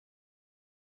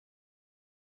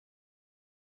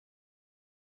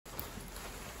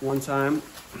One time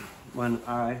when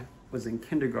I was in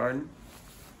kindergarten,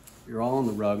 we were all on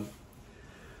the rug,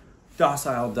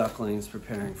 docile ducklings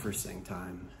preparing for sing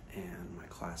time, and my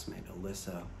classmate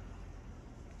Alyssa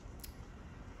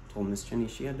told Miss Jenny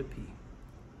she had to pee.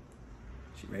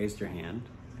 She raised her hand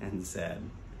and said,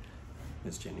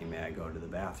 "Miss Jenny, may I go to the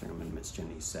bathroom?" And Miss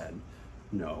Jenny said,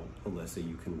 "No, Alyssa,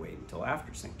 you can wait until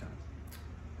after sing time."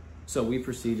 So we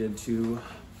proceeded to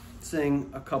sing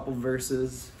a couple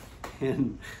verses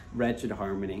in wretched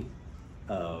harmony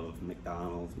of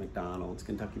McDonald's,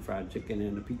 Kentucky Fried Chicken,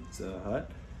 and a Pizza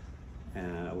Hut.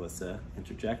 And Alyssa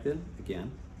interjected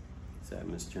again, said,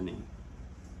 "Miss Jenny,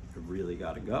 I really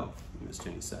gotta go." And Miss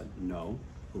Jenny said, "No,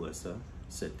 Alyssa,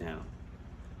 sit down."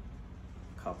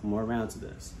 A couple more rounds of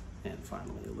this, and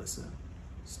finally Alyssa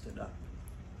stood up.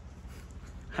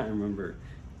 I remember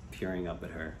peering up at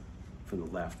her from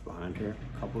the left behind her,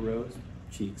 a couple rows,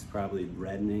 cheeks probably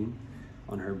reddening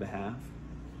on her behalf.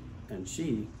 And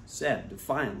she said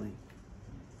defiantly,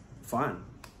 "Fine,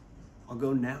 I'll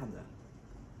go now then."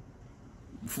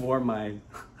 Before my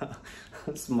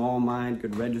small mind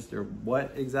could register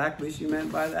what exactly she meant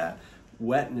by that,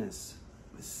 wetness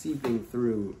was seeping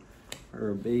through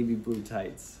her baby blue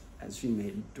tights as she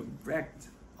made direct,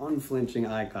 unflinching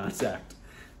eye contact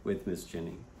with Miss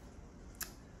Jenny.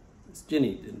 Miss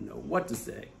Jenny didn't know what to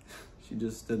say. She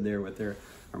just stood there with her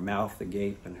mouth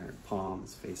agape and her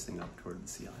palms facing up toward the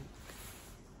ceiling.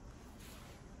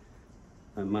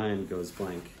 My mind goes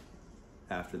blank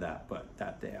after that, but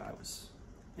that day I was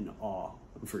in awe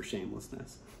of her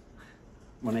shamelessness.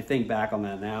 When I think back on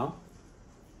that now,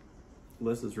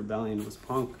 Alyssa's rebellion was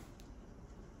punk.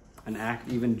 An act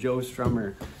even Joe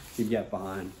Strummer could get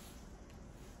behind.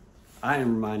 I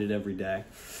am reminded every day,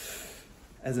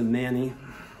 as a Manny,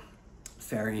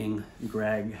 ferrying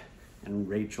Greg and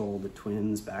Rachel, the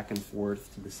twins, back and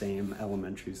forth to the same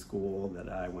elementary school that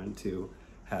I went to,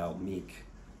 how meek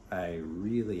I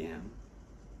really am.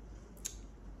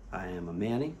 I am a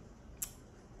Manny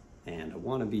and a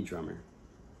wannabe drummer.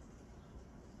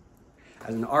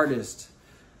 As an artist,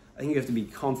 I think you have to be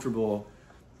comfortable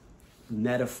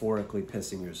metaphorically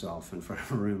pissing yourself in front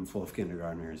of a room full of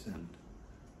kindergartners, and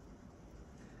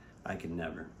I could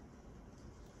never.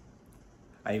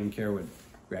 I even care what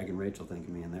Greg and Rachel think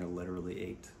of me, and they're literally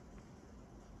 8.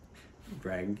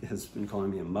 Greg has been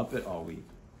calling me a Muppet all week.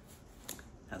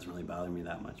 Hasn't really bothered me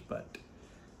that much, but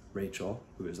Rachel,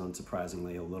 who is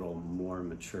unsurprisingly a little more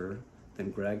mature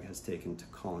than Greg, has taken to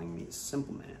calling me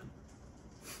Simple Man,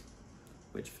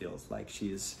 which feels like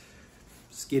she's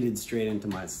skidded straight into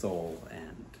my soul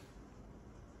and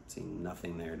seeing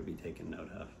nothing there to be taken note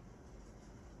of.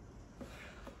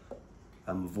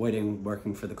 I'm avoiding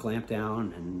working for the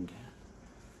Clampdown and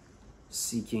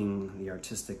seeking the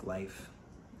artistic life,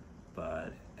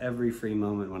 but every free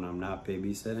moment when I'm not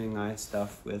babysitting, I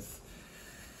stuff with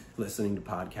listening to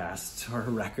podcasts or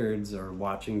records or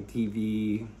watching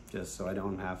TV, just so I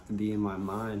don't have to be in my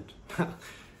mind.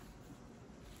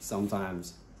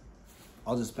 Sometimes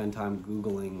I'll just spend time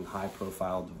Googling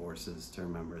high-profile divorces to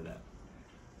remember that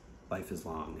life is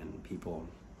long and people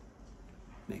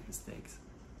make mistakes.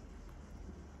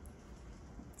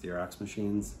 Xerox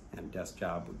machines and a desk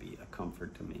job would be a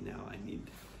comfort to me now. I need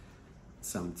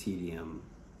some tedium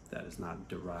that is not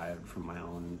derived from my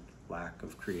own lack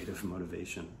of creative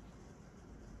motivation.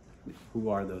 Who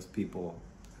are those people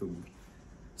who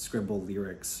scribble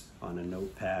lyrics on a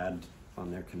notepad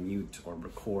on their commute or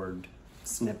record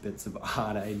snippets of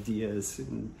odd ideas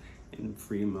in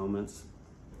free moments?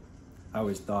 I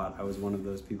always thought I was one of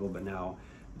those people, but now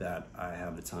that I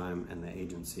have the time and the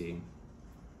agency,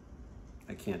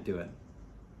 I can't do it.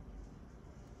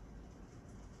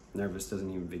 Nervous doesn't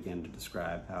even begin to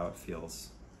describe how it feels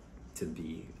to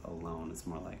be alone. It's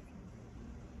more like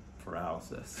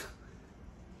paralysis.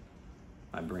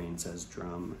 My brain says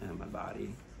drum and my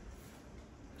body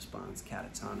responds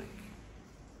catatonic.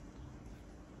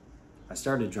 I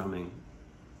started drumming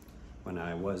when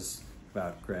I was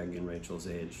about Greg and Rachel's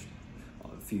age,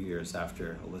 a few years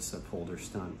after Alyssa pulled her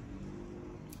stunt.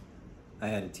 I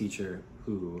had a teacher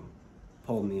who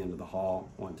pulled me into the hall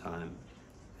one time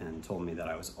and told me that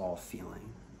I was all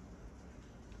feeling.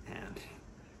 And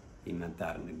he meant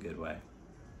that in a good way.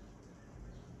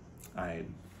 I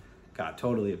got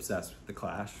totally obsessed with The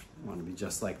Clash, wanted to be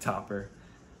just like Topper.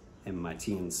 In my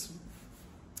teens,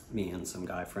 me and some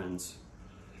guy friends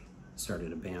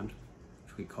started a band,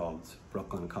 which we called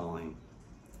Brooklyn Calling,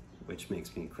 which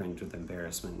makes me cringe with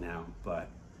embarrassment now, but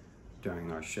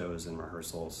during our shows and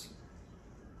rehearsals,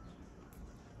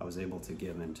 I was able to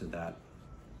give into that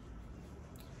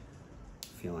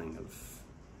feeling of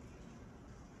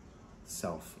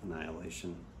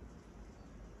self-annihilation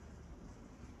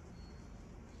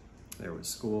There was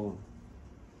school,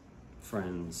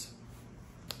 friends,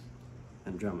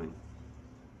 and drumming.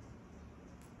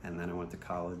 And then I went to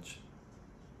college,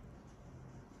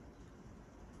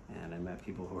 and I met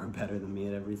people who were better than me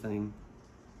at everything,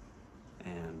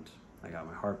 and I got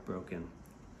my heart broken,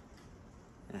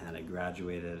 and I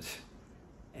graduated,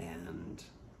 and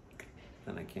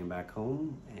then I came back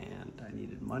home, and I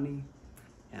needed money,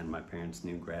 and my parents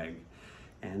knew Greg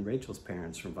and Rachel's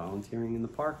parents from volunteering in the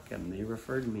park, and they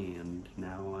referred me, and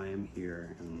now I am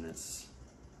here in this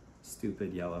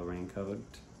stupid yellow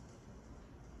raincoat,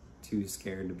 too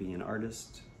scared to be an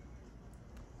artist,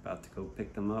 about to go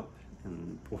pick them up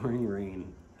in pouring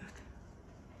rain,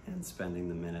 and spending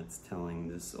the minutes telling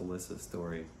this Alyssa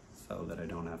story so that I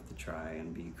don't have to try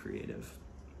and be creative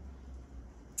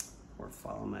or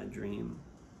follow my dream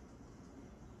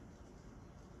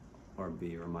or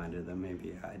be reminded that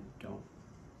maybe I don't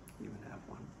even have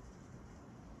one.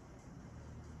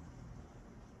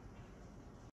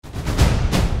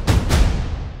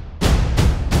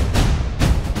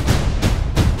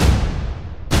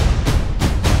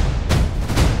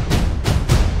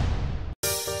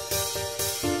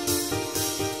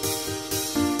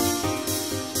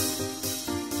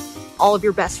 All of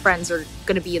your best friends are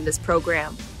going to be in this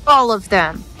program. All of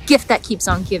them. Gift that keeps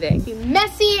on giving. Be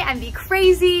messy and be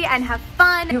crazy and have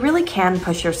fun. You really can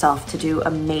push yourself to do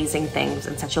amazing things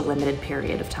in such a limited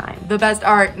period of time. The best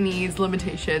art needs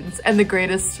limitations, and the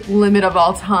greatest limit of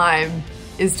all time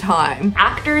is time.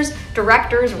 Actors,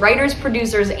 directors, writers,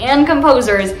 producers, and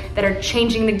composers that are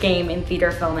changing the game in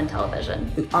theater, film, and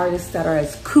television. With artists that are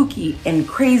as kooky and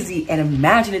crazy and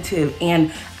imaginative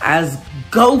and as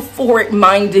go-for-it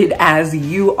minded as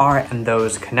you are. And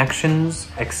those connections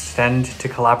extend to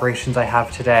collaborations I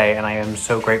have today, and I am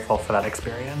so grateful for that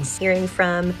experience. Hearing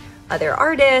from other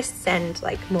artists and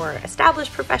like more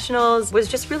established professionals was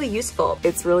just really useful.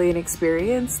 It's really an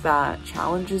experience that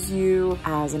challenges you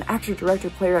as an actor, director,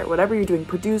 playwright, whatever you're doing,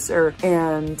 producer,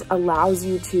 and allows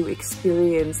you to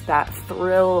experience that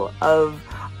thrill of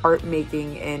art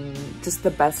making in just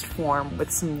the best form with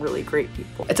some really great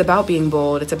people. It's about being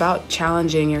bold. It's about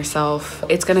challenging yourself.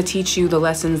 It's going to teach you the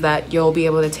lessons that you'll be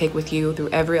able to take with you through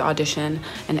every audition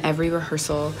and every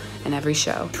rehearsal and every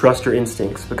show. Trust your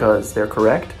instincts because they're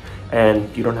correct,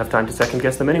 and you don't have time to second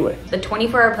guess them anyway. The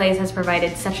 24-Hour Plays has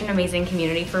provided such an amazing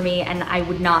community for me, and I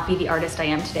would not be the artist I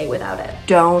am today without it.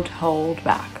 Don't hold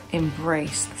back.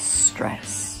 Embrace the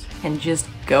stress and just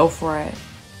go for it.